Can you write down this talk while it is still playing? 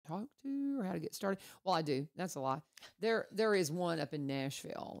get started. Well, I do. That's a lie. There is one up in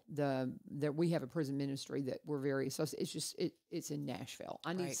Nashville. We have a prison ministry that we're very associated. It's in Nashville.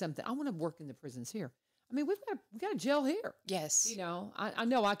 I need something. I want to work in the prisons here. I mean, we've got a jail here. Yes. I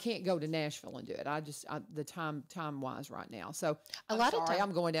know I can't go to Nashville and do it. The time wise right now. So a lot of times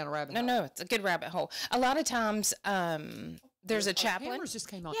I'm going down a rabbit hole. No, it's a good rabbit hole. A lot of times, there's a chaplain. Cameras just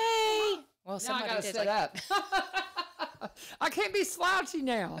came on. Yay! Well, Now I got to set up. I can't be slouchy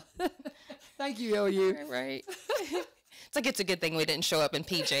now. Thank you, LU. Right. It's like it's a good thing we didn't show up in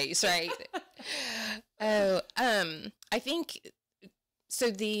PJs, right? I think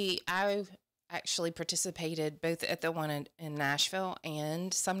so. I actually participated both at the one in Nashville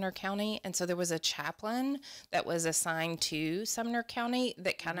and Sumner County, and so there was a chaplain that was assigned to Sumner County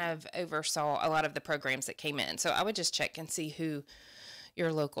that kind of oversaw a lot of the programs that came in. So I would just check and see who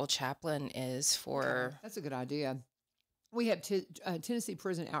your local chaplain is for. That's a good idea. We have Tennessee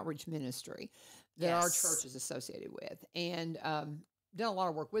Prison Outreach Ministry that our church is associated with, and done a lot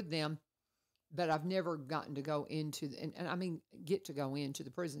of work with them, but I've never gotten to go into get to go into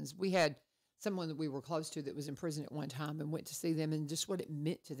the prisons. We had someone that we were close to that was in prison at one time and went to see them, and just what it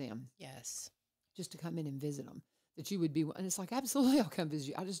meant to them. Yes. Just to come in and visit them, that you would be, and it's like, absolutely, I'll come visit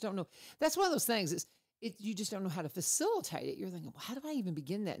you. I just don't know. That's one of those things. You just don't know how to facilitate it. You're thinking, well, how do I even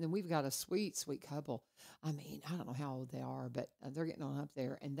begin that? And then we've got a sweet, sweet couple. I mean, I don't know how old they are, but they're getting on up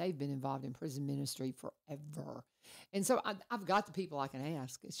there, and they've been involved in prison ministry forever. And so I've got the people I can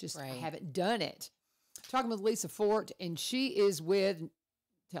ask. It's just I haven't done it. Talking with Lisa Fort, and she is with,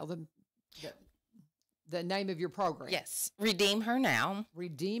 tell them the name of your program. Yes, Redeem Her Now.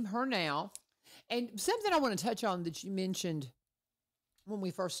 Redeem Her Now. And something I want to touch on that you mentioned when we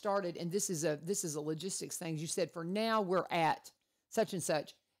first started, and this is a logistics thing. You said for now we're at such and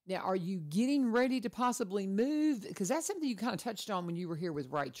such. Now, are you getting ready to possibly move? Because that's something you kind of touched on when you were here with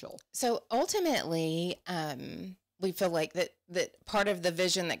Rachel. So ultimately, we feel like that part of the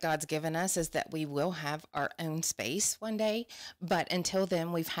vision that God's given us is that we will have our own space one day. But until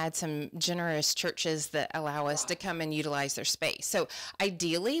then, we've had some generous churches that allow us to come and utilize their space. So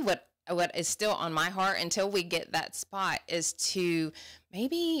ideally, what is still on my heart until we get that spot is to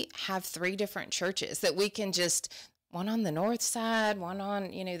maybe have 3 different churches that we can just, one on the north side, one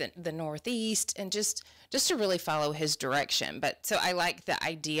on, the northeast, and just to really follow his direction. But so I like the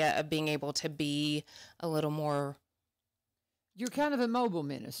idea of being able to be a little more. You're kind of a mobile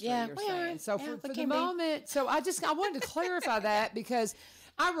ministry, you're saying. So for the moment, so I wanted to clarify that, because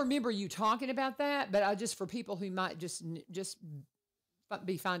I remember you talking about that, but for people who might just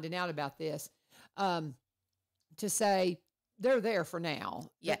be finding out about this, to say they're there for now.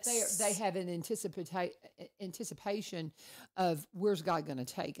 Yes. They have an anticipation of where's God going to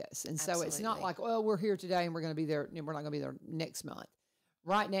take us. And so it's not like, well, we're here today and we're going to be there, and we're not going to be there next month.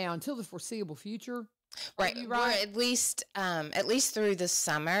 Right now, until the foreseeable future. Right. We're at least through the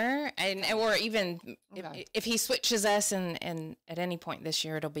summer, or even if he switches us and at any point this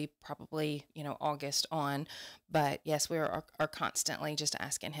year, it'll be probably, August on. But yes, we are constantly just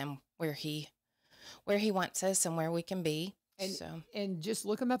asking him where he wants us and where we can be. And just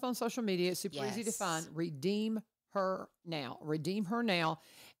look him up on social media. It's super easy to find. Redeem Her Now. Redeem Her Now.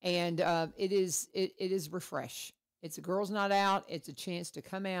 And it is refresh. It's a girls' night out. It's a chance to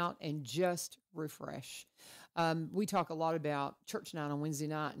come out and just refresh. We talk a lot about church night on Wednesday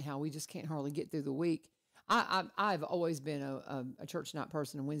night and how we just can't hardly get through the week. I've always been a church night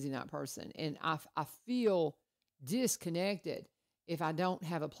person, a Wednesday night person, and I feel disconnected if I don't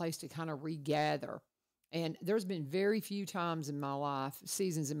have a place to kind of regather. And there's been very few times in my life,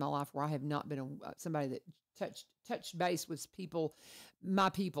 seasons in my life, where I have not been somebody that touched base with people, my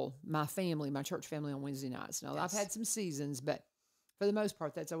family, my church family on Wednesday nights. Now, I've had some seasons, but for the most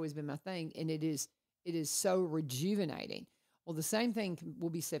part, that's always been my thing. And it is so rejuvenating. Well, the same thing will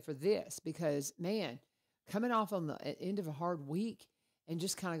be said for this, because, man, coming off on the end of a hard week and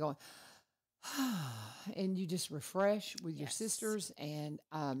just kind of going, and you just refresh with your sisters. And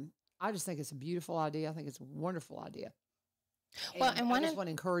I just think it's a beautiful idea. I think it's a wonderful idea. Well, and I just want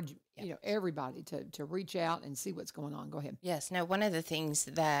to encourage everybody to reach out and see what's going on. Go ahead. Yes. Now, one of the things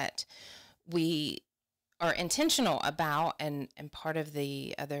that we are intentional about, and part of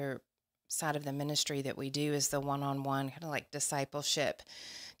the other side of the ministry that we do, is the one-on-one kind of like discipleship,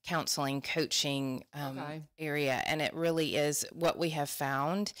 counseling, coaching area. And it really is, what we have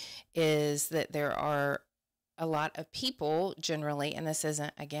found is that there are a lot of people generally, and this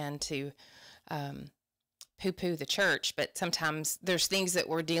isn't, again, to poo-poo the church, but sometimes there's things that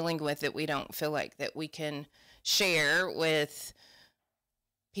we're dealing with that we don't feel like that we can share with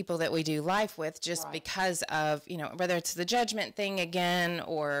people that we do life with, just because of, whether it's the judgment thing again,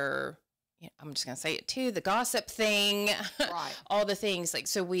 or, I'm just going to say it too, the gossip thing, Right. all the things. Like,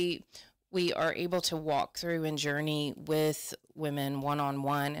 so we are able to walk through and journey with women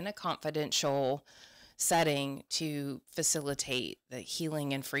one-on-one in a confidential setting to facilitate the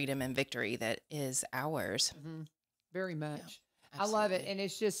healing and freedom and victory that is ours. Mm-hmm. Very much. Yeah, I love it. And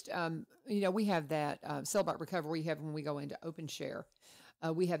it's just, we have that Celebrate Recovery we have when we go into Open Share.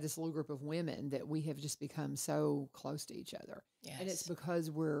 We have this little group of women that we have just become so close to each other. Yes. And it's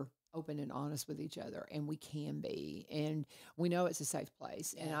because we're open and honest with each other, and we can be. And we know it's a safe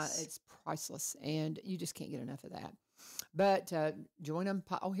place, and it's priceless, and you just can't get enough of that. But join them.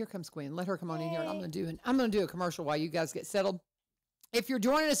 Oh, here comes Gwen. Let her come on in here. And I'm going to do a commercial while you guys get settled. If you're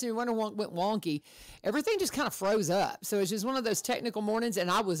joining us and you're wondering what went wonky, everything just kind of froze up. So it's just one of those technical mornings, and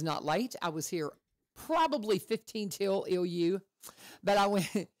I was not late. I was here probably 15 till ILU, but I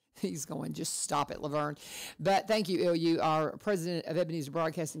went. He's going, just stop it, Lavern. But thank you, ILU, our president of Ebenezer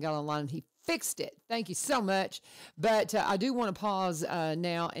Broadcasting, got online and he fixed it. Thank you so much. But I do want to pause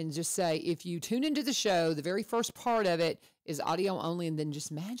now and just say, if you tune into the show, the very first part of it is audio only, and then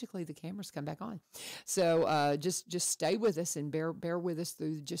just magically the cameras come back on. So just stay with us and bear with us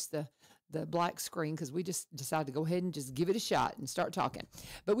through just the black screen, because we just decided to go ahead and just give it a shot and start talking.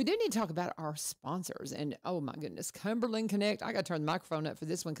 But we do need to talk about our sponsors. And oh my goodness, Cumberland Connect. I got to turn the microphone up for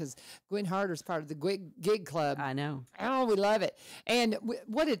this one because Gwen Harder is part of the gig club. I know. Oh, we love it. And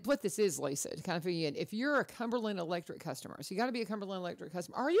what this is, Lisa, to kind of fill you in, if you're a Cumberland Electric customer, so you got to be a Cumberland Electric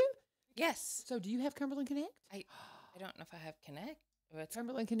customer. Are you? Yes. So do you have Cumberland Connect? I don't know if I have Connect.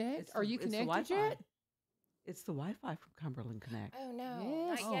 Cumberland Connect? Are you connected yet? It's the Wi-Fi from Cumberland Connect. Oh, no.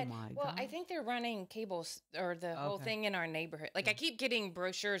 Yes. Not yet. Oh, my well, God. I think they're running cables or the whole thing in our neighborhood. Like, I keep getting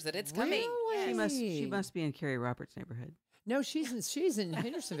brochures that it's coming. Really? Yes. She must be in Carrie Roberts' neighborhood. No, she's in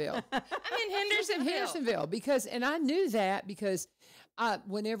Hendersonville. I'm in Hendersonville. Hendersonville, and I knew that because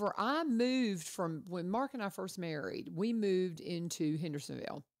whenever I moved when Mark and I first married, we moved into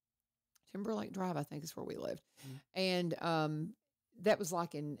Hendersonville. Timberlake Drive, I think, is where we lived. Mm-hmm. And that was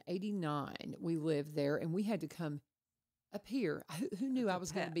like in '89. We lived there, and we had to come up here. Who knew I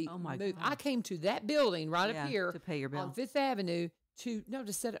was going to be moved? I came to that building right up here to pay your bill on Fifth Avenue to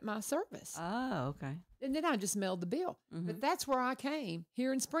set up my service. Oh, okay. And then I just mailed the bill. Mm-hmm. But that's where I came,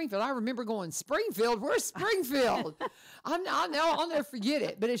 here in Springfield. I remember going, Springfield? Where's Springfield? I'll never forget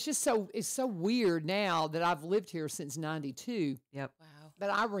it. But it's so weird now that I've lived here since '92. Yep. Wow.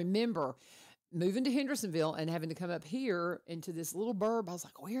 But I remember moving to Hendersonville and having to come up here into this little burb. I was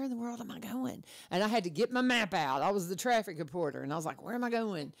like, where in the world am I going? And I had to get my map out. I was the traffic reporter, and I was like, where am I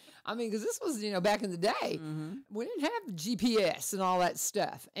going? I mean, because this was, back in the day. Mm-hmm. We didn't have GPS and all that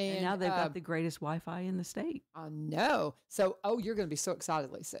stuff. And now they've got the greatest Wi-Fi in the state. I know. So, you're going to be so excited,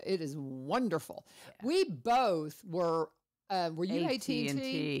 Lisa. It is wonderful. Yeah. We both were you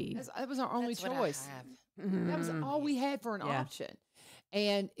AT&T? That was our only choice. That was all we had for an option.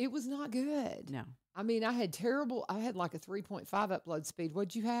 And it was not good. No. I mean, I had like a 3.5 upload speed.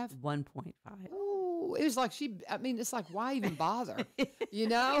 What'd you have? 1.5. Oh, it was like it's like, why even bother? You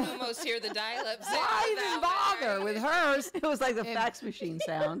know? You almost hear the dial-up sound. Why even bother with hers? It was like the fax machine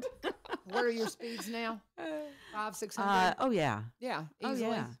sound. What are your speeds now? 500, 600? Oh, yeah. Yeah,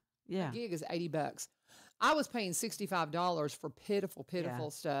 easily. Oh, yeah. A gig is $80. I was paying $65 for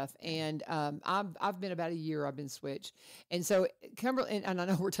pitiful stuff, and I've been about a year. I've been switched, and so Cumberland. And I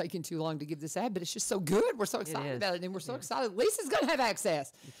know we're taking too long to give this ad, but it's just so good. We're so excited about it, and we're so excited. Lisa's going to have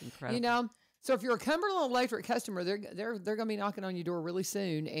access. It's incredible. So if you're a Cumberland Electric customer, they're going to be knocking on your door really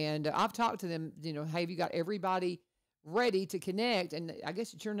soon. And I've talked to them. Hey, have you got everybody ready to connect? And I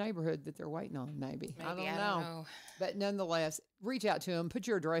guess it's your neighborhood that they're waiting on. Maybe. I don't know. But nonetheless, reach out to them, put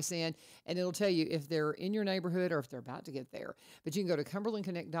your address in, and it'll tell you if they're in your neighborhood or if they're about to get there. But you can go to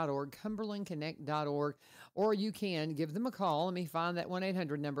cumberlandconnect.org, cumberlandconnect.org, or you can give them a call. Let me find that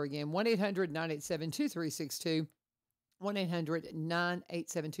 1-800 number again, 1-800-987-2362.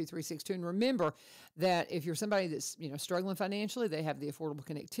 1-800-987-2362. And remember that if you're somebody that's, struggling financially, they have the Affordable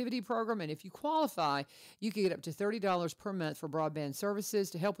Connectivity Program. And if you qualify, you can get up to $30 per month for broadband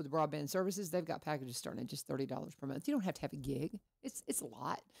services. To help with broadband services, they've got packages starting at just $30 per month. You don't have to have a gig. It's a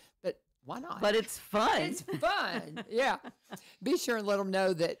lot, but why not? But it's fun. It's fun. Yeah. Be sure and let them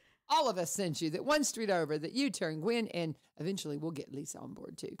know that all of us sent you, that one street over, that you turn Gwen, and eventually we'll get Lisa on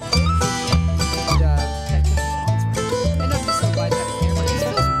board too. And I'm just so glad to have a camera. It feels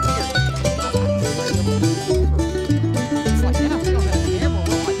weird. It's like, now if we don't have a camera,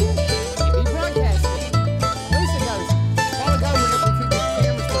 we're like, you be broadcasting. Lisa goes, a while ago, whenever we couldn't get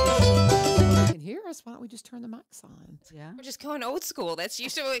cameras, they can hear us. Why don't we just turn the mics on? Yeah. We're just going old school. That's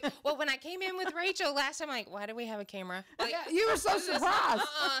usually, well, when I came in with Rachel last time, I'm like, why do we have a camera? Like, you were so surprised.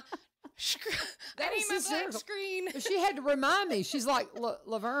 I need my black hysterical. screen. She had to remind me. She's like,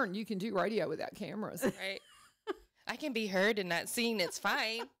 Lavern, you can do radio without cameras. Right. I can be heard and not seen. It's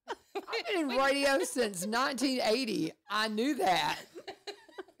fine. I've been in radio since 1980. I knew that.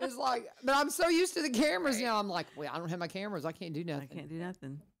 It's like, but I'm so used to the cameras now. I'm like, well, I don't have my cameras. I can't do nothing. I can't do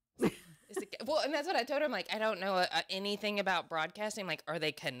nothing. Well, and that's what I told her. I'm like, I don't know anything about broadcasting. Like, are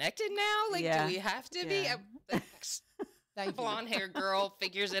they connected now? Like, Yeah. do we have to Yeah. be? Thank you. Blonde hair girl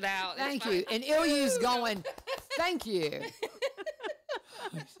figures it out. It's Thank fine. you. And Ilyu's going, thank you.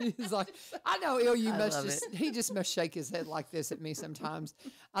 He's like, I know Ilyu I must love just, it. he just must shake his head like this at me sometimes.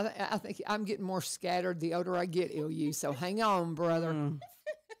 I think I'm getting more scattered the older I get, Ilyu. So hang on, brother. Mm,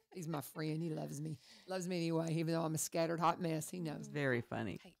 He's my friend. He loves me. Loves me anyway, even though I'm a scattered hot mess. He knows. very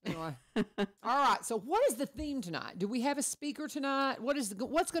funny. Anyway. All right. So what is the theme tonight? Do we have a speaker tonight? What's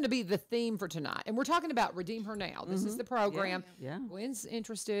going to be the theme for tonight? And we're talking about Redeem Her Now. This is the program. Yeah. Gwen's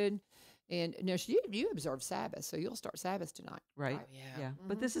interested. And now you observe Sabbath, so you'll start Sabbath tonight. Right. Oh, yeah. Yeah.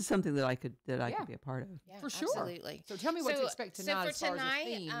 But this is something that I could Yeah. be a part of. Yeah, For sure. Absolutely. So tell me what to expect tonight as far as the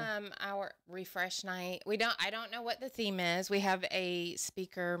theme. Our refresh night. I don't know what the theme is. We have a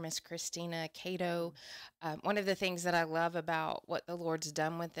speaker, Miss Christina Cato. One of the things that I love about what the Lord's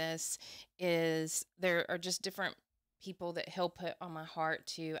done with this is there are just different people that he'll put on my heart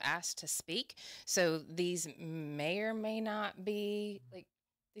to ask to speak. So these may or may not be like,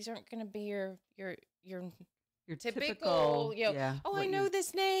 these aren't going to be your Your typical, you know, yeah, oh, I what know you-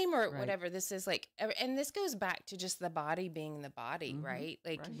 this name or Right. whatever. This is like, and this goes back to just the body being the body, Mhm. right?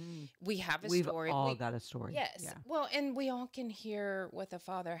 Like Right. we have a We've story. all got a story. Yes. Yeah. Well, and we all can hear what the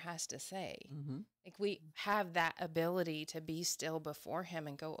Father has to say. Mm-hmm. Like we have that ability to be still before him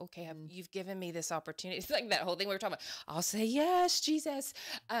and go, okay, you've given me this opportunity. It's like that whole thing we were talking about. I'll say, yes, Jesus.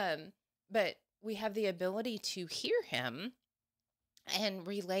 But we have the ability to hear him and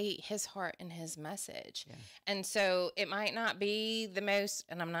relate his heart and his message. Yeah. And so it might not be the most,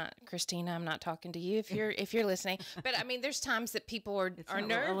 and I'm not, Christina, I'm not talking to you if you're listening, but I mean, there's times that people are It's not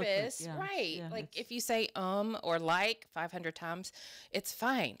real eloquent, nervous, yeah, right? yeah, Like it's- if you say or like 500 times, it's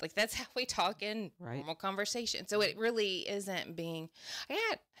fine. Like that's how we talk in Right. normal conversation. So it really isn't being,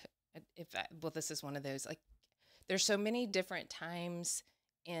 this is one of those, like there's so many different times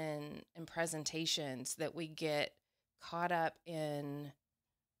in presentations that we get caught up in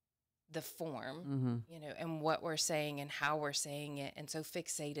the form, Mm-hmm. you know, and what we're saying and how we're saying it. And so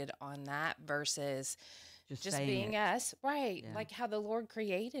fixated on that versus just saying being it. us, right? Yeah. Like how the Lord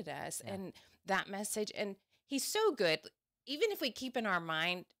created us Yeah. and that message. And he's so good. Even if we keep in our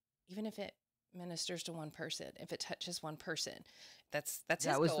mind, even if it ministers to one person, if it touches one person, that's his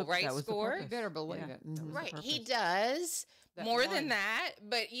goal, right? that was the Score. You purpose. better believe Yeah, it. that was the Right. He purpose. does That more one. than that,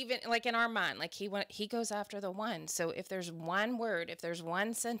 but even like in our mind, like he goes after the one. So if there's one word, if there's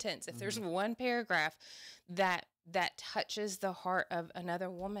one sentence, if there's one paragraph that touches the heart of another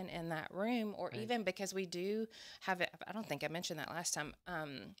woman in that room, or Right. even because we do have it, I don't think I mentioned that last time.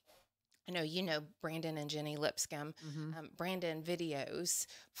 I know you know Brandon and Jenny Lipscomb. Brandon videos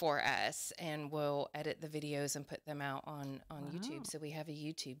for us, and we'll edit the videos and put them out on Wow. YouTube. So we have a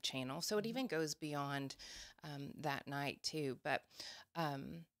YouTube channel. So it even goes beyond that night too. But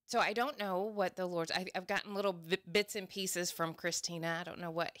so I don't know what the Lord's. I've gotten little bits and pieces from Christina. I don't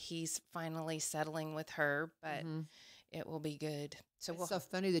know what he's finally settling with her, but it will be good. So It's so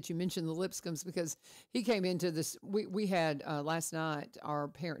funny that you mentioned the Lipscombs because he came into this. We had last night our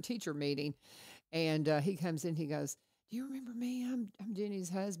parent teacher meeting, and he comes in. He goes, "Do you remember me? I'm Jenny's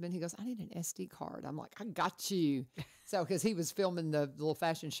husband." He goes, "I need an SD card." I'm like, "I got you." So because he was filming the little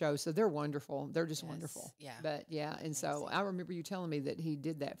fashion show, so they're wonderful. They're just wonderful. yeah. But yeah, and so I remember you telling me that he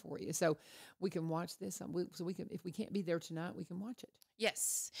did that for you. So we can watch this. So we can, if we can't be there tonight, we can watch it.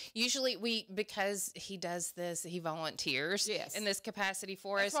 Yes. Usually because he does this, he volunteers Yes. in this capacity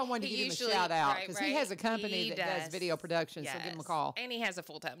for That's us. why I wanted to He give him a usually- shout out right, because he has a right. company He that does video production. So give him a Yes. call. And he has a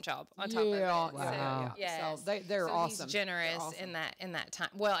full-time job on top of it. Yeah, So, Wow. yes. So they're So awesome. He's generous They're awesome. in that time.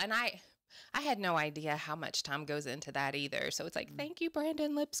 Well, and I had no idea how much time goes into that either. So it's like, thank you,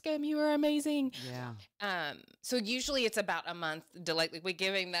 Brandon Lipscomb. You are amazing. Yeah. So usually it's about a month delay. Like we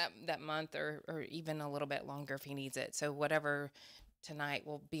give him that month or even a little bit longer if he needs it. So whatever tonight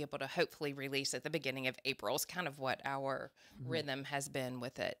we'll be able to hopefully release at the beginning of April is kind of what our rhythm has been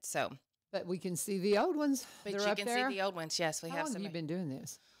with it. So, But we can see the old ones. but They're you up can there. see the old ones. Yes, we How have long some. have you been doing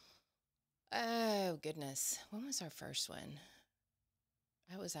this? Oh goodness. When was our first one?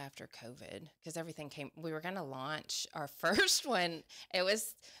 It was after COVID because everything came. We were going to launch our first one. It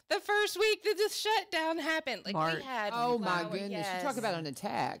was the first week that the shutdown happened. Like March. we had. Oh my flower- goodness! yes. You talk about an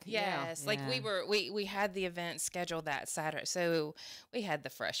attack. Yes, Yeah. like we had the event scheduled that Saturday, so we had the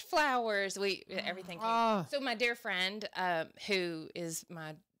fresh flowers. Everything came. Oh. So my dear friend, who is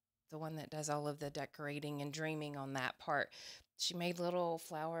the one that does all of the decorating and dreaming on that part, she made little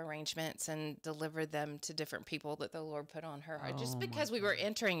flower arrangements and delivered them to different people that the Lord put on her heart, just Oh, my because we were gosh.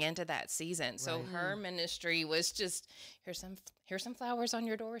 entering into that season. So Right. her ministry was just here's some flowers on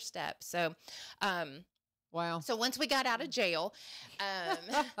your doorstep. So, Wow. so once we got out of jail,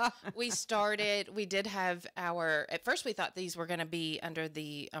 we did have at first we thought these were going to be under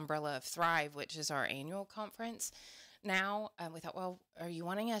the umbrella of Thrive, which is our annual conference. Now we thought, well, are you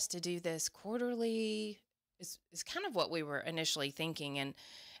wanting us to do this quarterly? Is kind of what we were initially thinking.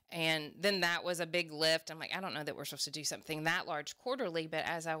 And then that was a big lift. I'm like, I don't know that we're supposed to do something that large quarterly, but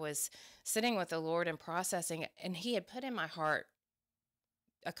as I was sitting with the Lord and processing it, and he had put in my heart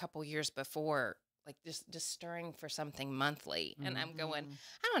a couple years before, like just stirring for something monthly. And I'm going,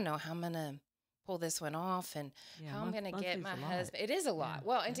 I don't know how I'm going to pull this one off and how I'm going to get my husband. It is a lot. Yeah.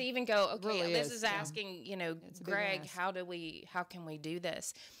 Well, and to even go, okay, really this is, is yeah. asking, It's a big Greg, ask. how can we do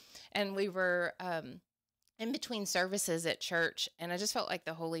this? And we were, in between services at church, and I just felt like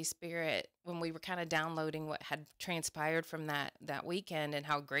the Holy Spirit, when we were kind of downloading what had transpired from that weekend and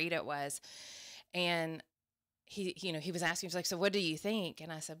how great it was, and he was asking, he was like, so what do you think?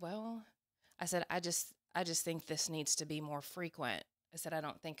 And I said, I just think this needs to be more frequent. I said, I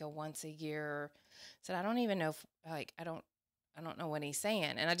don't think a once a year. I said, I don't even know if, like, I don't know what he's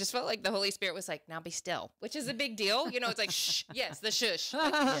saying. And I just felt like the Holy Spirit was like, now be still, which is a big deal. It's like, shh, yes, the shush,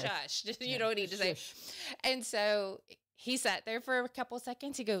 like, shush. You don't need to say. And so he sat there for a couple of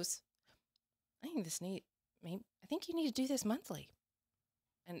seconds. He goes, I think you need to do this monthly.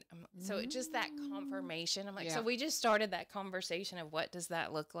 And so it just that confirmation. I'm like, so we just started that conversation of what does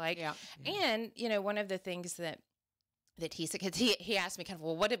that look like? Yeah. And, one of the things that he said, because he asked me kind of,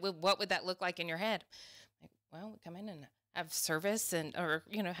 well, what would that look like in your head? Like, well, we come in and have service or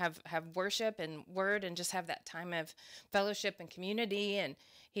have worship and word and just have that time of fellowship and community. And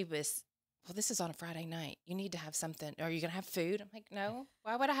he was, well, this is on a Friday night. You need to have something. Are you going to have food? I'm like, no.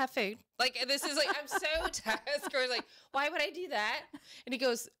 Why would I have food? Like, this is like, I'm so task. Or like, why would I do that? And he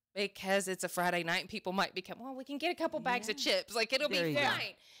goes, because it's a Friday night and people might become, well, we can get a couple bags of chips. Like, it'll There be you go.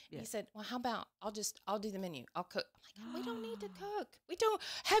 fine. Yeah. He said, well, how about I'll do the menu. I'll cook. I'm like, we don't need to cook. We don't.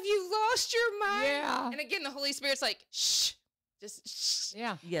 Have you lost your mind? Yeah. And again, the Holy Spirit's like, shh, just shh.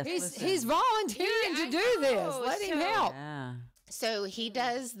 Yeah. Yes, listen. He's volunteering Yeah, to do I this. know. Let him So- help. Yeah. So he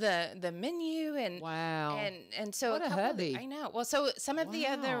does the menu Wow. and so What a couple hubby. I know. Well, so some of the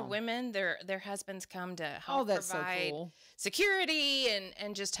other Wow. women, their husbands come to help That's provide so cool. security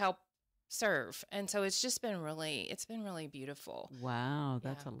and just help serve. And so it's been really beautiful. Wow.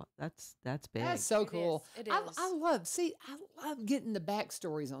 That's Yeah. a lot. That's big. That's so It cool. is. It I is. love getting the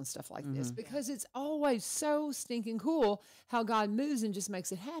backstories on stuff like this Mhm. because it's always so stinking cool how God moves and just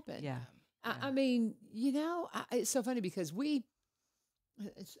makes it happen. yeah. I mean, it's so funny because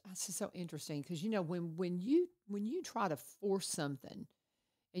it's just so interesting because when you try to force something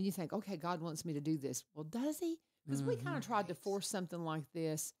and you think, okay, God wants me to do this. Well, does he? Because we kind of tried to force something like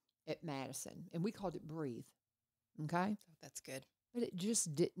this at Madison and we called it Breathe. Okay. Oh, that's good. But it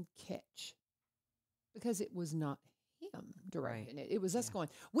just didn't catch because it was not him directing it. It was us Yeah. going,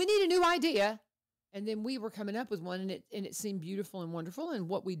 we need a new idea. And then we were coming up with one and it seemed beautiful and wonderful. And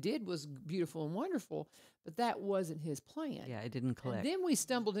what we did was beautiful and wonderful, but that wasn't his plan. Yeah. It didn't click. And then we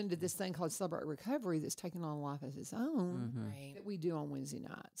stumbled into this thing called Celebrate Recovery that's taken on life as its own Mhm. Right. that we do on Wednesday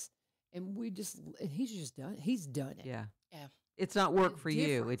nights. And he's done it. Yeah. Yeah. It's not work It's for you.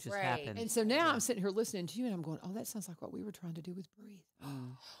 different. It just Right. happened. And so now I'm sitting here listening to you and I'm going, oh, that sounds like what we were trying to do with Breathe.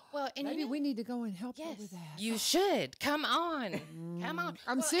 Mm. Well, and Maybe we need to go and help her yes, with that. you should. Come on. Come on.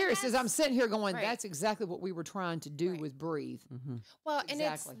 I'm Well, and serious as I'm that's- sitting here going, right. that's exactly what we were trying to do Right. with Breathe. Mm-hmm. Well,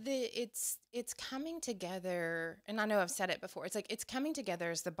 Exactly. and it's coming together, and I know I've said it before. It's like it's coming together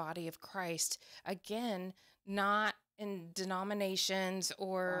as the body of Christ again, not in denominations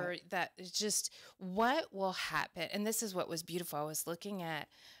or Right. that. It's just what will happen. And this is what was beautiful. I was looking at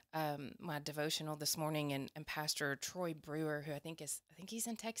my devotional this morning, and Pastor Troy Brewer, who I think he's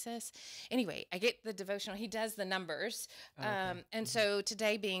in Texas. Anyway, I get the devotional. He does the numbers, and so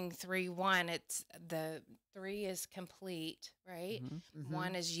today being 3-1, it's the 3 is complete, right? Mm-hmm.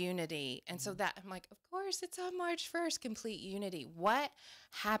 1 is unity. And so that I'm like, of course, it's on March 1st, complete unity. What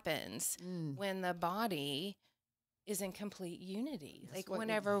happens when the body is in complete unity. That's Like what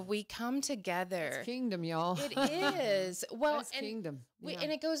whenever we come together, It's kingdom, y'all. it is. Well, That's kingdom. Yeah.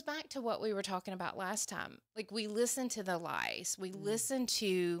 and it goes back to what we were talking about last time. Like we listen to the lies. We listen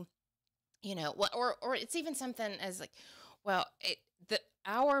to, or it's even something as like, well,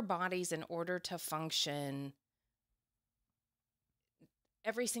 our bodies, in order to function,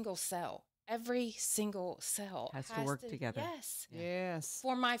 every single cell has to work together. Yes. Yeah. Yes.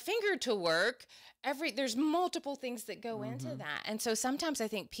 For my finger to work, there's multiple things that go into that. And so sometimes I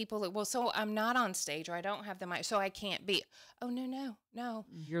think people, well, so I'm not on stage or I don't have the mic, so I can't be. Oh, no.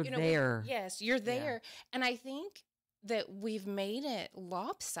 You're there. Yes, you're there. And I think that we've made it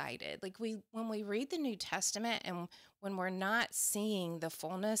lopsided. Like when we read the New Testament and when we're not seeing the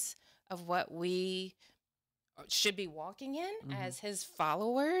fullness of what we should be walking in as his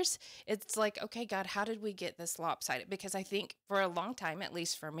followers, it's like, okay, God, how did we get this lopsided? Because I think for a long time, at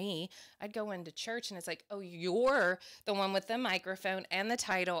least for me, I'd go into church and it's like, oh, you're the one with the microphone and the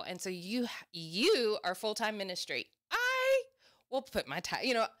title. And so you are full-time ministry. I will put my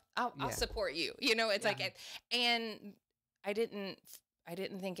title, I'll support you, it's like, and I didn't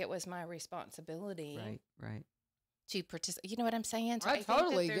think it was my responsibility. Right. To participate. You know what I'm saying? I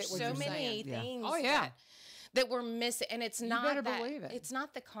totally think that get what there's so you're many saying. things that we're missing. And it's not better that, believe it. It's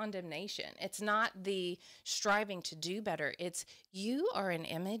not the condemnation. It's not the striving to do better. It's you are an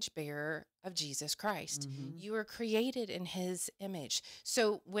image bearer of Jesus Christ. You are created in his image.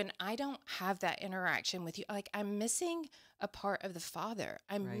 So when I don't have that interaction with you, like I'm missing a part of the Father.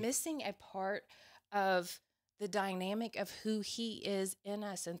 I'm missing a part of the dynamic of who he is in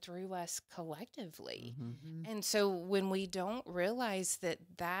us and through us collectively. And so when we don't realize that,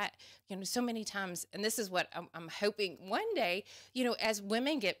 so many times, and this is what I'm hoping one day, as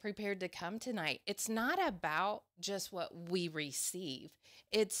women get prepared to come tonight, it's not about just what we receive.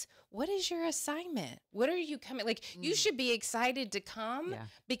 It's what is your assignment? What are you coming? Like you should be excited to come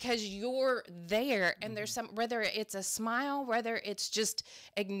because you're there and there's whether it's a smile, whether it's just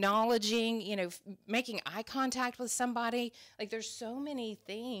acknowledging, making eye contact with somebody. Like there's so many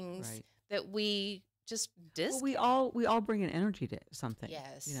things that we just Well, we all bring an energy to something.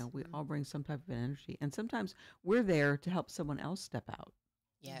 Yes. We all bring some type of energy. And sometimes we're there to help someone else step out.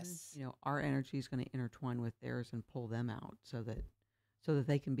 Yes. Our energy is going to intertwine with theirs and pull them out so that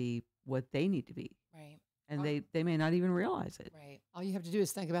they can be what they need to be. Right. And they may not even realize it. Right. All you have to do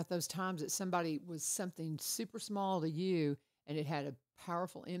is think about those times that somebody was something super small to you and it had a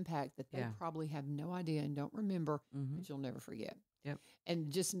powerful impact that they probably have no idea and don't remember, but you'll never forget. Yep.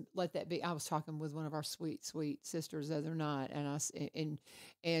 And just let that be. I was talking with one of our sweet, sweet sisters the other night, and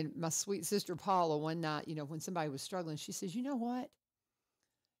my sweet sister Paula one night, when somebody was struggling, she says, "You know what?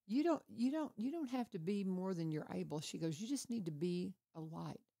 You don't have to be more than you're able." She goes, "You just need to be a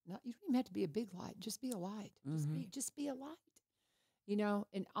light. You don't even have to be a big light. Just be a light. Just be a light.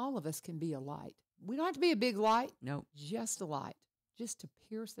 And all of us can be a light. We don't have to be a big light. Nope. Just a light, just to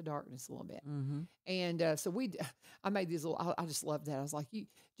pierce the darkness a little bit." And so I made these little. I just loved that. I was like, "You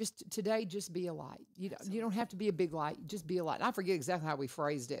today, just be a light. You don't have to be a big light. Just be a light." And I forget exactly how we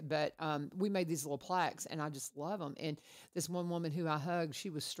phrased it, but we made these little plaques, and I just love them. And this one woman who I hugged,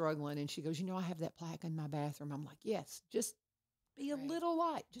 she was struggling, and she goes, "I have that plaque in my bathroom." I'm like, "Yes, just be a little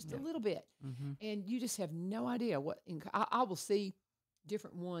light, just a little bit." And you just have no idea what. I will see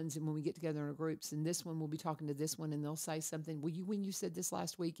different ones, and when we get together in our groups, and this one will be talking to this one, and they'll say something. When you said this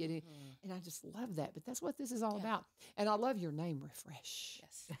last week, and I just love that. But that's what this is all about. And I love your name, Refresh.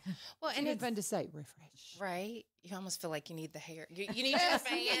 Yes. Well, and it's fun to say, Refresh. Right? You almost feel like you need the hair. You need a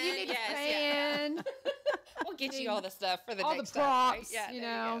fan. You need a fan. We'll get you all the stuff for the all next the props. time,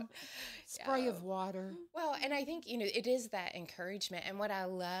 right? Spray of water. Well, and I think it is that encouragement. And what I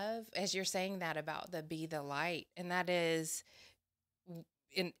love, as you're saying that about be the light, and that is.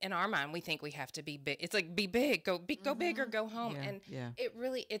 In our mind, we think we have to be big. It's like, be big, go big or go home.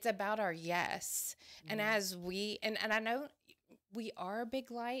 It's about our yes. And as and I know we are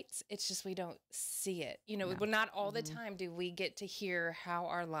big lights. It's just, we don't see it. But not all the time do we get to hear how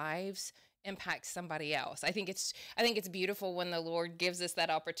our lives impact somebody else. I think it's beautiful when the Lord gives us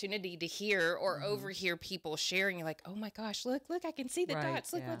that opportunity to hear or overhear people sharing. You're like, "Oh my gosh, look, I can see the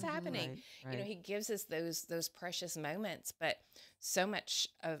dots. Look what's happening." Right. He gives us those precious moments, but so much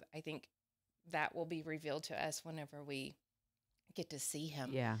of, I think, that will be revealed to us whenever we get to see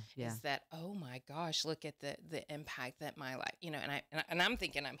him. Is that, oh my gosh, look at the impact that my life, and I'm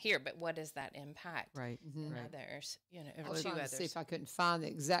thinking I'm here, but what is that impact in others, I was trying to see if I couldn't find the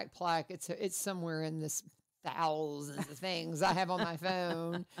exact plaque. It's somewhere in this thousands of things I have on my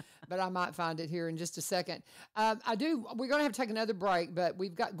phone, but I might find it here in just a second. We're going to have to take another break, but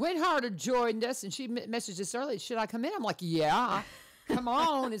we've got Gwen Harder joined us, and she messaged us earlier. Should I come in? I'm like, yeah, come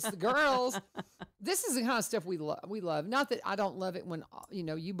on. It's the girls. This is the kind of stuff we love. Not that I don't love it when,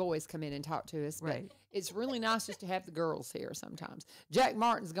 you boys come in and talk to us, but Right. it's really nice just to have the girls here sometimes. Jack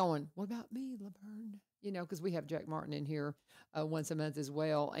Martin's going, what about me, Lavern? Because we have Jack Martin in here once a month as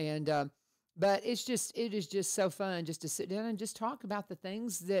well. And, but it is just so fun just to sit down and just talk about the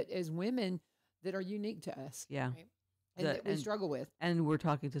things that as women that are unique to us. Yeah. Right. And that we struggle with. And we're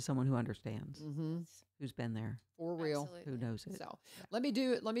talking to someone who understands, Mm-hmm. who's been there, For real. Absolutely. who knows it. So let me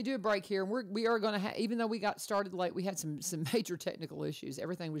do a break here. And we are going to have, even though we got started late, we had some major technical issues.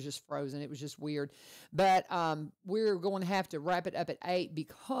 Everything was just frozen. It was just weird. But we're going to have to wrap it up at 8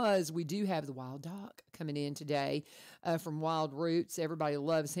 because we do have the Wild Doc coming in today from Wild Roots. Everybody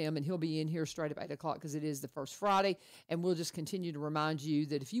loves him, and he'll be in here straight up 8 o'clock because it is the first Friday. And we'll just continue to remind you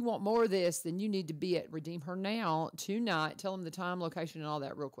that if you want more of this, then you need to be at Redeem Her Now tonight. Tell them the time, location, and all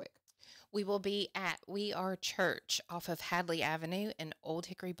that real quick. We will be at We Are Church off of Hadley Avenue and Old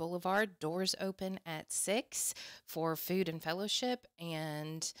Hickory Boulevard. Doors open at 6 for food and fellowship,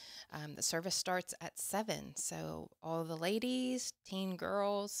 and the service starts at 7. So all the ladies, teen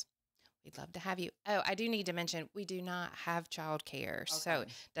girls, we'd love to have you. Oh, I do need to mention, we do not have childcare. So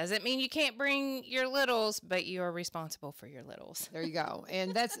doesn't mean you can't bring your littles, but you are responsible for your littles. There you go.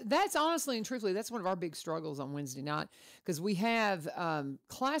 And that's honestly and truthfully, that's one of our big struggles on Wednesday night because we have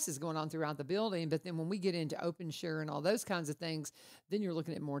classes going on throughout the building. But then when we get into open share and all those kinds of things, then you're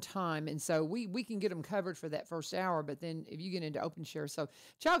looking at more time. And so we can get them covered for that first hour. But then if you get into open share, so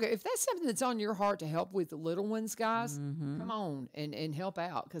childcare, if that's something that's on your heart to help with the little ones, guys, come on and help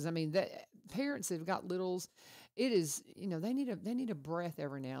out. Because I mean, that parents that have got littles, it is, they need a breath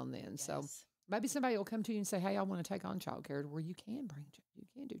every now and then. So Yes. maybe somebody will come to you and say, hey, I want to take on childcare where you can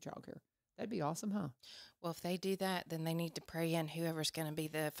do childcare. That'd be awesome, huh? Well, if they do that, then they need to pray in whoever's going to be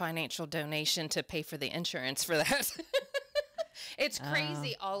the financial donation to pay for the insurance for that. It's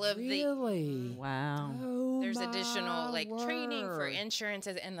crazy. All of Really? Wow. Oh, there's my additional training for word.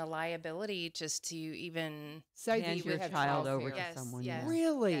 insurances and the liability just to even. Say Hand that your you have child over childcare. to Yes, someone. yes.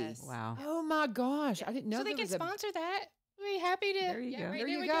 Really? Yes. Wow. Oh my gosh. I didn't know So they there can was a sponsor that. We're happy to. There you go. right, There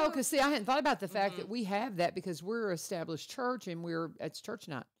you we go. Because see, I hadn't thought about the fact Mm-hmm. that we have that because we're an established church and it's church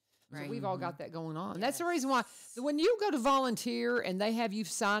night. So Right. we've all Mm-hmm. got that going on. That's the reason why when you go to volunteer and they have you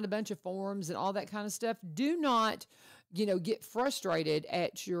sign a bunch of forms and all that kind of stuff, do not, get frustrated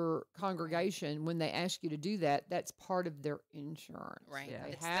at your congregation when they ask you to do that. That's part of their insurance. Right. Yeah.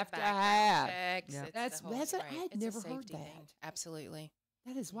 They It's have the to background have. checks, Yep. it's That's- the whole- that's a- I right. had It's a never heard safety that. thing. Absolutely.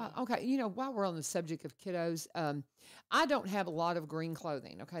 That is wild. Okay, while we're on the subject of kiddos, I don't have a lot of green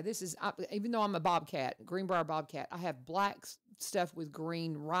clothing. Okay, even though I'm a Bobcat, Greenbrier Bobcat, I have black stuff with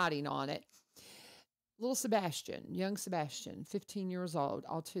green writing on it. Little Sebastian, young Sebastian, 15 years old,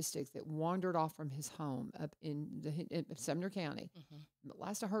 autistic, that wandered off from his home up in Sumner County. But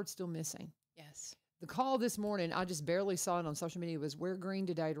last I heard, still missing. Yes. The call this morning, I just barely saw it on social media, was wear green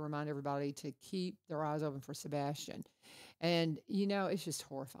today to remind everybody to keep their eyes open for Sebastian. And, it's just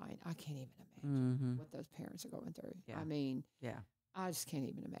horrifying. I can't even imagine what those parents are going through. Yeah. I mean, Yeah. I just can't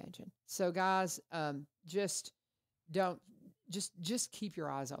even imagine. So guys, just keep your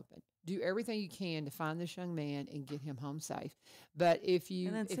eyes open. Do everything you can to find this young man and get him home safe. But if you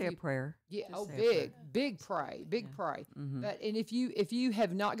And then if say a you- prayer. yeah, Just say a big pray. Mhm. But and if you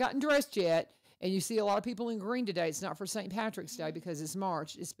have not gotten dressed yet and you see a lot of people in green today, it's not for St. Patrick's Day because it's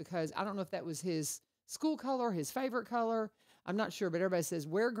March. It's because I don't know if that was his school color, his favorite color. I'm not sure, but everybody says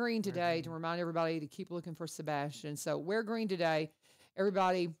wear green today to remind everybody to keep looking for Sebastian. So wear green today.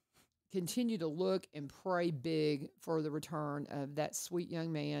 Everybody continue to look and pray big for the return of that sweet young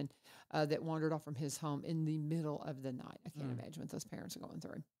man that wandered off from his home in the middle of the night. I can't imagine what those parents are going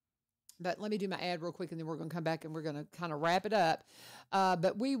through. But let me do my ad real quick, and then we're going to come back and we're going to kind of wrap it up.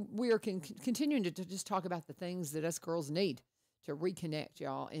 But we are continuing to just talk about the things that us girls need to reconnect,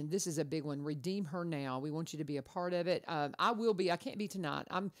 y'all. And this is a big one. Redeem Her Now. We want you to be a part of it. I will be. I can't be tonight.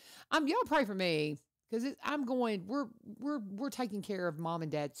 Y'all pray for me because we're taking care of mom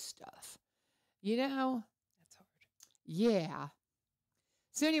and dad's stuff. That's hard. Yeah.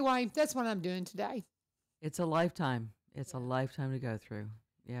 So anyway, that's what I'm doing today. It's a lifetime. It's a lifetime to go through.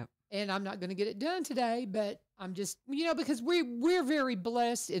 Yep. And I'm not going to get it done today, but I'm just, because we're very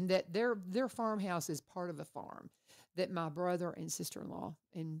blessed in that their farmhouse is part of a farm that my brother and sister-in-law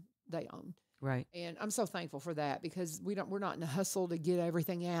and they own. Right. And I'm so thankful for that because we're not in a hustle to get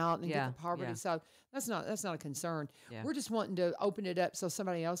everything out and get the poverty. Yeah. So that's not a concern. Yeah. We're just wanting to open it up so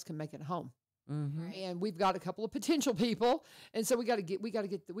somebody else can make it home. And we've got a couple of potential people, and so we've got to get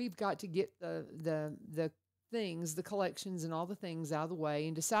the things, the collections, and all the things out of the way,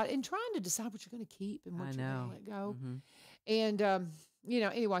 and trying to decide what you're going to keep and what you're going to let go. And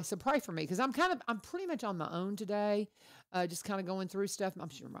anyway, so pray for me because I'm pretty much on my own today, just kind of going through stuff. I'm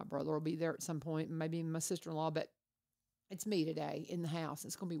sure my brother will be there at some point, and maybe my sister-in-law, but it's me today in the house.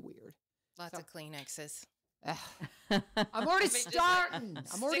 It's going to be weird. Lots of Kleenexes. I'm already starting.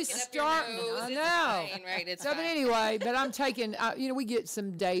 I know. Right, it's so, but anyway, but I'm taking, we get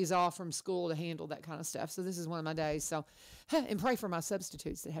some days off from school to handle that kind of stuff. So this is one of my days. So, and pray for my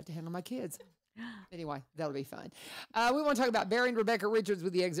substitutes that have to handle my kids. Anyway, that'll be fun. We want to talk about Barry and Rebecca Richards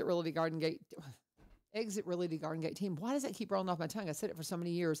with the Exit Realty Garden Gate team. Why does that keep rolling off my tongue? I said it for so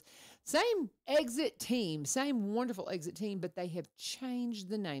many years. Same exit team, same wonderful exit team, but they have changed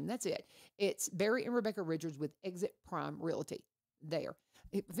the name. That's it. It's Barry and Rebecca Richards with Exit Prime Realty. There.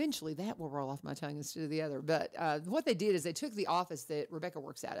 Eventually, that will roll off my tongue instead of the other. But what they did is they took the office that Rebecca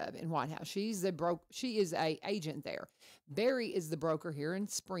works out of in White House. She is a agent there. Barry is the broker here in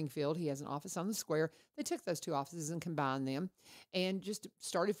Springfield. He has an office on the square. They took those two offices and combined them, and just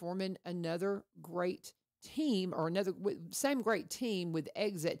started forming another great team, or same great team with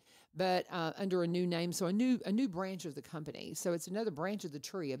Exit, but under a new name. So a new branch of the company. So it's another branch of the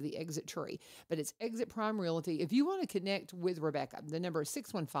tree, of the Exit tree, but it's Exit Prime Realty. If you want to connect with Rebecca, the number is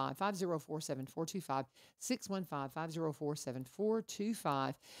 615-504-7425,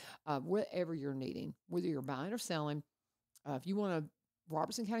 615-504-7425, whatever you're needing, whether you're buying or selling. If you want a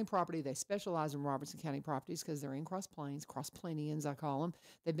Robertson County property, they specialize in Robertson County properties because they're in Cross Plains, Cross Plainians, I call them.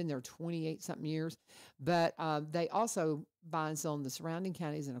 They've been there 28-something years. But they also buy and sell in the surrounding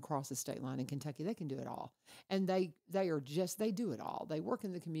counties and across the state line in Kentucky. They can do it all. And they do it all. They work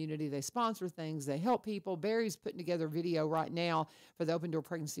in the community. They sponsor things. They help people. Barry's putting together a video right now for the Open Door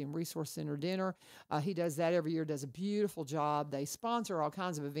Pregnancy and Resource Center dinner. He does that every year, does a beautiful job. They sponsor all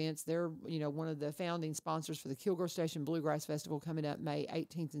kinds of events. They're, one of the founding sponsors for the Kilgore Station Bluegrass Festival coming up May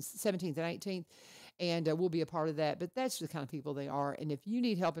 18th and 17th and 18th. And we'll be a part of that. But that's the kind of people they are. And if you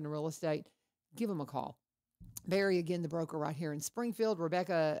need help in real estate, give them a call. Barry, again, the broker right here in Springfield,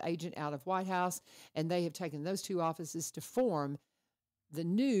 Rebecca, agent out of White House, and they have taken those two offices to form the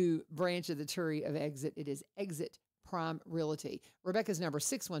new branch of the tree of Exit. It is Exit Prime Realty. Rebecca's number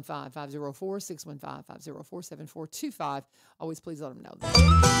 615-504-615-504-7425. Always please let them know that.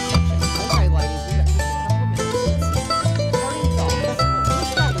 Okay, ladies, we got a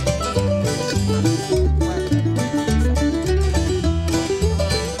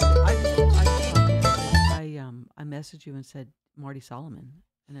I messaged you and said Marty Solomon,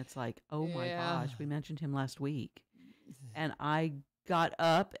 and it's like, oh my gosh, we mentioned him last week, and I got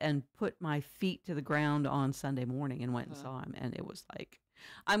up and put my feet to the ground on Sunday morning and went and saw him, and it was like,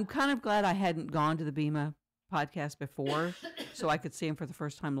 I'm kind of glad I hadn't gone to the BEMA podcast before, so I could see him for the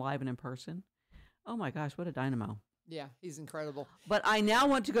first time live and in person. Oh my gosh, what a dynamo! Yeah, he's incredible. But I now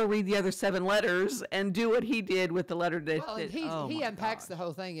want to go read the other 7 letters and do what he did with the letter that. Well, he unpacks the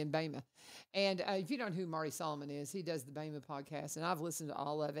whole thing in BEMA. And if you don't know who Marty Solomon is, he does the BEMA podcast, and I've listened to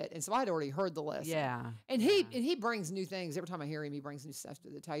all of it. And so I'd already heard the lesson. Yeah. And he brings new things. Every time I hear him, he brings new stuff to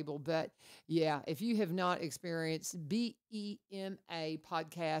the table. But yeah, if you have not experienced BEMA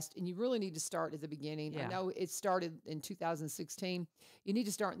podcast, and you really need to start at the beginning. Yeah. I know it started in 2016. You need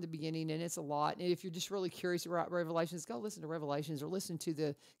to start in the beginning, and it's a lot. And if you're just really curious about Revelations, go listen to Revelations or listen to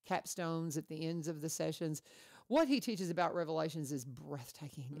the capstones at the ends of the sessions. What he teaches about Revelations is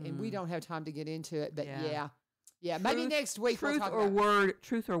breathtaking, and we don't have time to get into it. But yeah. Maybe next week Truth we'll talk or about Word.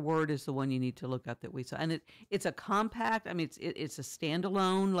 Truth or Word is the one you need to look up that we saw, and it's a compact. I mean, it's a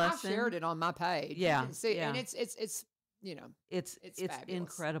standalone lesson. I shared it on my page. Yeah, you can see, yeah. And it's it's fabulous.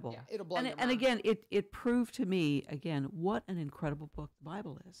 incredible. Yeah, it'll blow your mind. And again, it proved to me again what an incredible book the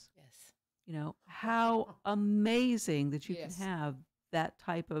Bible is. Yes, how amazing that you can have that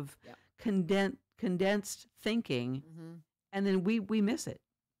type of condensed thinking, and then we miss it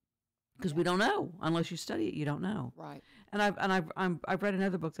because we don't know unless you study it. You don't know, right? And I've read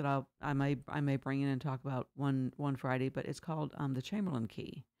another book that I may bring in and talk about one Friday, but it's called The Chamberlain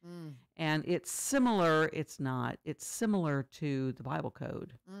Key, and it's similar. It's similar to the Bible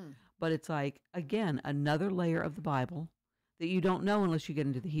Code, but it's like again another layer of the Bible that you don't know unless you get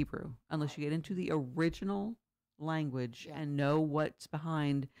into the Hebrew, unless you get into the original language and know what's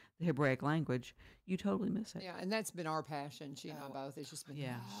behind the Hebraic language. You totally miss it. Yeah, and that's been our passion. She and I both. It's just been,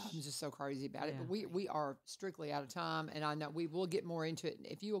 I'm just so crazy about it. But we are strictly out of time, and I know we will get more into it.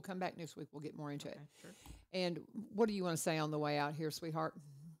 If you will come back next week, we'll get more into it. Sure. And what do you want to say on the way out here, sweetheart?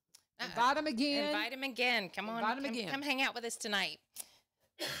 Invite him again. Invite him again. Come on. Come hang out with us tonight.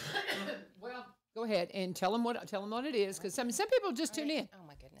 Well, go ahead and tell them what it is, because some people just tune in. Oh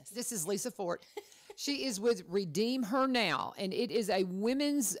my goodness. This is Lisa Fort. She is with Redeem Her Now, and it is a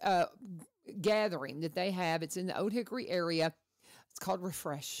women's gathering that they have. It's in the Old Hickory area. It's called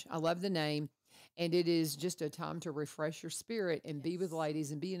Refresh. I love the name. And it is just a time to refresh your spirit and be with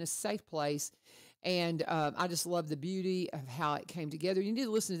ladies and be in a safe place. And I just love the beauty of how it came together. You need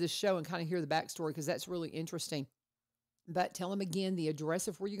to listen to this show and kind of hear the backstory, because that's really interesting. But tell them again the address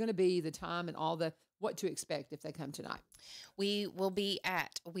of where you're going to be, the time, and all the what to expect if they come tonight. We will be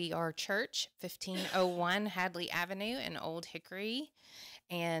at We Are Church, 1501 Hadley Avenue in Old Hickory.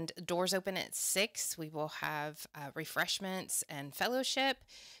 And doors open at 6. We will have refreshments and fellowship.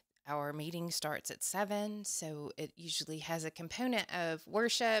 Our meeting starts at 7, so it usually has a component of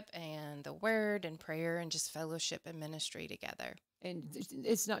worship and the word and prayer and just fellowship and ministry together. And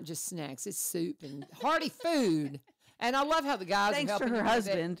it's not just snacks; it's soup and hearty food. And I love how the guys Thanks are to helping her you with it.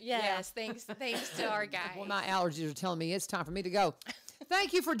 husband. Yes, thanks to our guys. Well, my allergies are telling me it's time for me to go.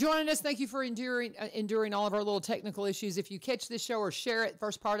 Thank you for joining us. Thank you for enduring all of our little technical issues. If you catch this show or share it,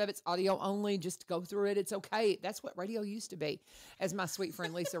 first part of it's audio only. Just go through it. It's okay. That's what radio used to be, as my sweet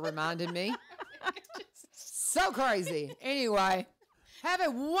friend Lisa reminded me. So crazy. Anyway, have a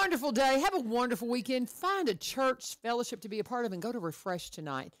wonderful day. Have a wonderful weekend. Find a church fellowship to be a part of and go to Refresh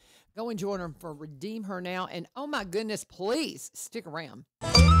tonight. Go and join them for Redeem Her Now. And oh my goodness, please stick around.